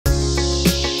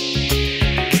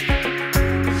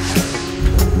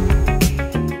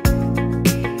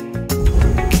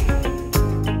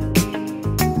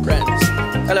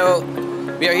So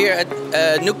we are here at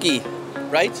Nuki,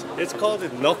 right? It's called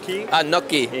Noki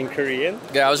Nuki. in Korean.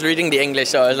 Yeah, I was reading the English,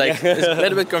 so I was like a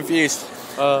little bit confused.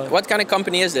 What kind of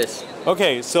company is this?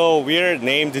 Okay, so we're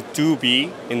named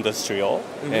Be Industrial,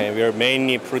 and we're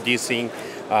mainly producing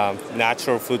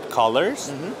natural food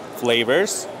colors,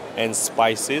 flavors, and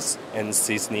spices and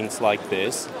seasonings like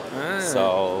this.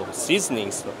 So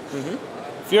seasonings.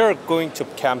 If you're going to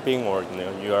camping or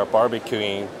you are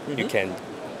barbecuing, you can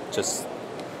just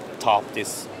top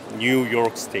this New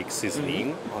York steak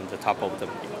seasoning on the top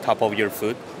of your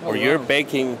food. Or you're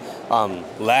baking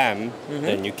lamb,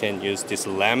 then you can use this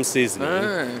lamb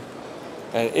seasoning.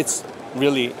 And it's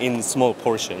really in small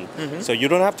portion, so you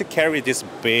don't have to carry this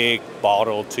big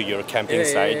bottle to your camping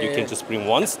site. You can just bring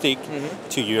one stick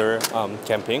to your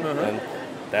camping, and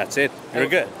that's it. You're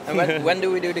good. And when do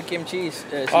we do the kimchi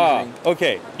seasoning?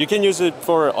 Okay, you can use it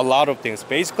for a lot of things.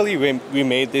 Basically, we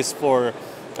made this for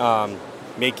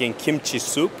making kimchi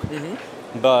soup,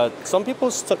 but some people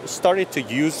started to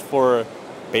use for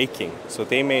baking. So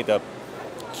they made a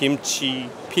kimchi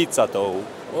pizza dough.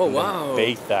 Oh wow!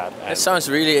 Bake that. That sounds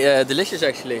really delicious,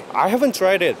 actually. I haven't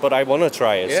tried it, but I want to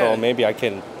try it. Yeah. So maybe I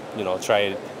can, try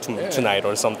it tonight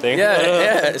or something.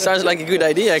 Yeah, it sounds like a good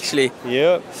idea, actually.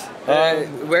 Yeah.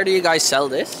 Where do you guys sell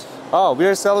this? Oh, we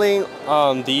are selling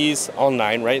these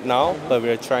online right now, but we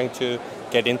are trying to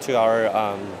get into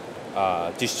our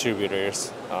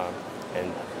distributors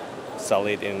and sell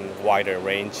it in wider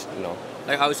range.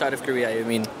 Like outside of Korea, you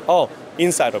mean? Oh,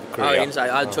 inside of Korea. Oh,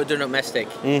 inside. So they're domestic.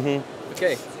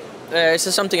 Okay. Is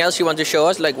there something else you want to show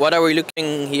us? Like, what are we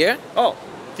looking here? Oh,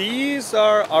 these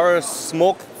are our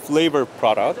smoke flavor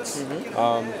products.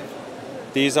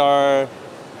 These are,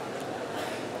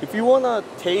 if you want to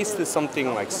taste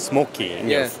something like smoky in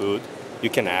your food, you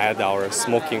can add our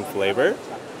smoking flavor.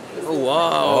 Oh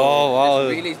wow! Oh wow!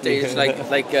 It really tastes like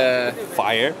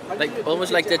fire. Like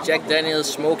almost like the Jack Daniel's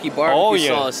smoky barbecue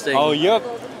sauce thing. Oh yep,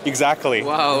 exactly.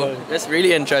 Wow, that's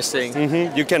really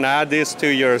interesting. You can add this to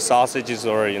your sausages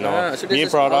or so this meat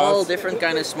is products. all different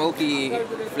kind of smoky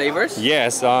flavors.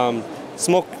 Yes,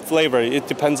 smoke flavor. It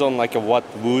depends on what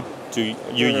wood do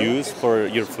you use for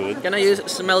your food. Can I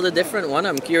smell the different one?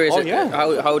 I'm curious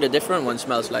how the different one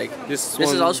smells like. This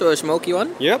is also a smoky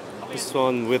one. Yep, this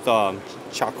one with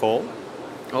charcoal.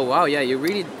 Oh wow! Yeah, you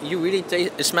really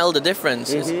smell the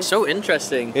difference. It's so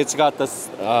interesting. It's got this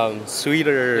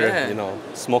sweeter,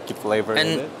 smoky flavor. And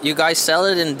in it. you guys sell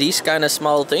it in these kind of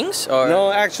small things, or?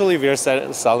 No, actually, we're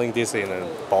selling this in a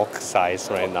bulk size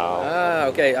right now.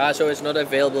 Okay. So it's not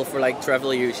available for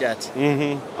travel use yet.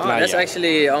 That's yet.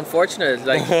 actually unfortunate.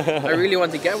 Like, I really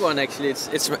want to get one. Actually,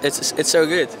 it's so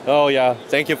good. Oh yeah,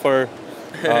 thank you for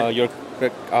your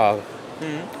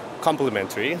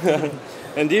complimentary.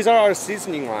 And these are our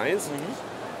seasoning lines.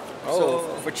 Oh,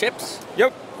 for chips?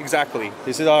 Yep, exactly.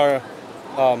 This is our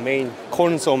main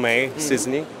consomme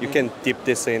seasoning. You can dip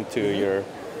this into your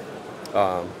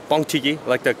bongtigi,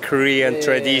 like the Korean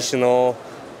traditional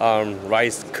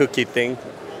rice cookie thing.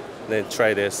 Then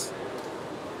try this.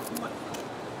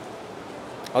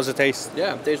 How's it taste?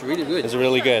 Yeah, it tastes really good. It's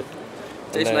really good.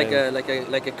 Tastes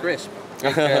like a crisp.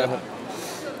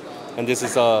 And this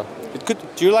is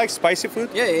do you like spicy food?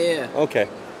 Yeah. Okay.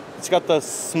 It's got the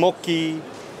smoky,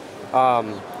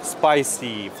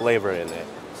 spicy flavor in it.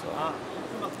 So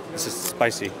this is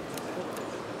spicy.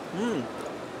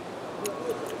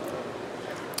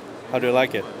 How do you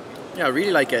like it? Yeah, I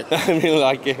really like it. I really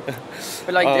like it.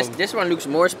 But this one looks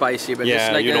more spicy. But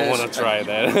yeah, this you don't want to try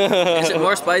that. Is it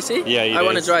more spicy? Yeah, I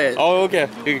want to try it. Oh, okay.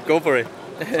 You go for it.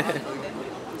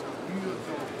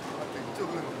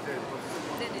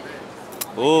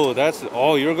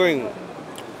 Oh, you're going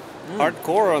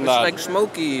hardcore on that. It's like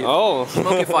smoky. Oh,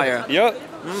 smoky fire. Yeah.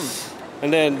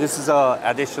 And then this is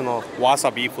additional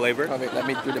wasabi flavor. Okay, let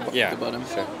me do the bottom.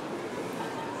 Sure.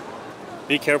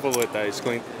 Be careful with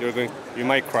that. You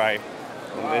might cry.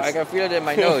 I can feel it in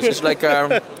my nose. It's like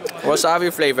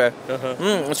wasabi flavor.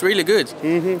 It's really good.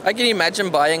 I can imagine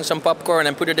buying some popcorn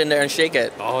and put it in there and shake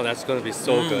it. Oh, that's gonna be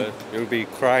so good. You'll be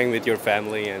crying with your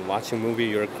family and watching a movie.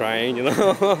 You're crying,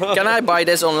 Can I buy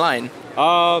this online?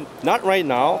 Not right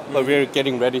now, but we're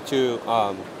getting ready to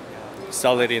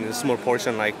sell it in a small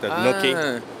portion like the gnocchi.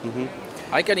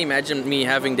 I can imagine me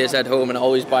having this at home and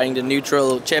always buying the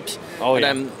neutral chips. Oh, and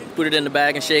yeah. then put it in the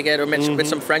bag and shake it, or mix with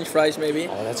some French fries maybe.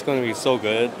 Oh, that's going to be so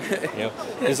good.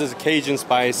 This is Cajun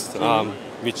spice,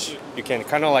 which you can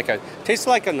kind of tastes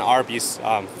like an Arby's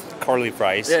curly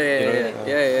fries.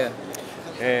 Yeah.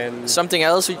 And something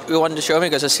else you wanted to show me,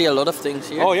 because I see a lot of things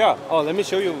here. Oh yeah. Oh, let me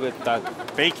show you with that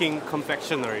baking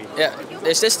confectionery. Yeah.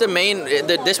 Is this the main?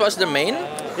 This was the main?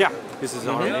 Yeah. This is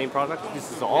our main product.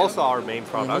 This is also our main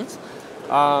product.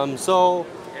 So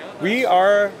we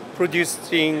are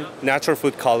producing natural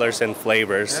food colors and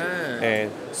flavors,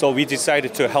 and so we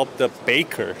decided to help the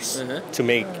bakers to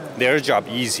make their job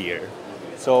easier.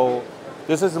 So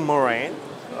this is a meringue.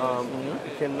 I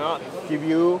cannot give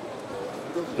you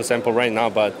the sample right now,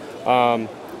 but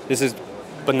this is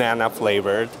banana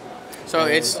flavored. So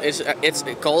it's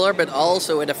a color, but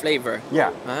also with a flavor.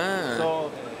 Yeah. Ah.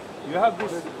 So you have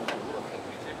this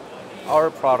our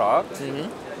product.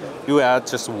 You add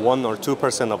just 1 or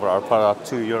 2% of our product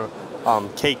to your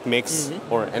cake mix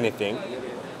or anything,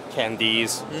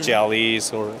 candies,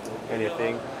 jellies, or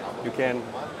anything. You can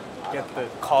get the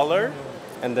color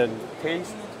and then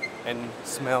taste and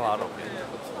smell out of it.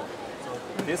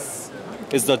 So this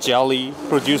is the jelly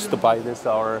produced by this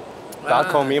our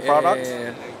Dakomi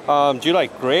product. Do you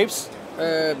like grapes?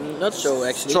 Not so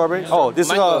actually. Strawberry? Oh, this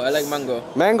mango. is I like mango.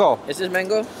 mango. Is this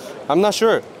mango? I'm not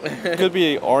sure. Could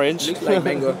be orange. Looks like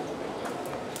mango.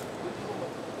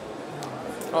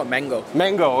 Oh, mango.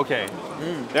 Mango, okay.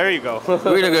 There you go.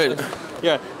 Really good.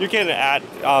 Yeah, you can add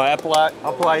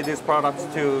apply these products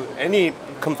to any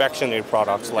confectionery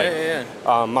products like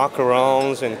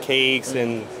macarons and cakes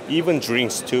and even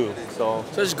drinks too. So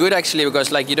it's good actually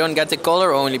because like you don't get the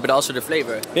color only, but also the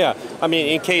flavor. yeah, I mean,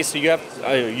 in case you have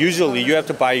usually you have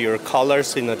to buy your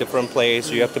colors in a different place.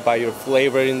 You have to buy your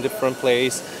flavor in different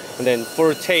place. And then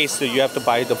for taste, you have to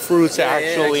buy the fruits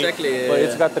actually. Yeah, exactly. But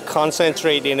it's got the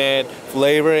concentrate in it,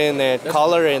 flavor in it,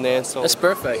 color in it. So That's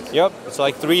perfect. yep, it's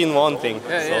like 3-in-1 thing.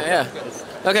 Yeah.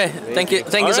 Okay, thank you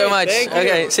so All right, much. thank you.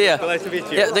 Okay, see ya. Nice to meet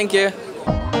you. Yeah, thank you.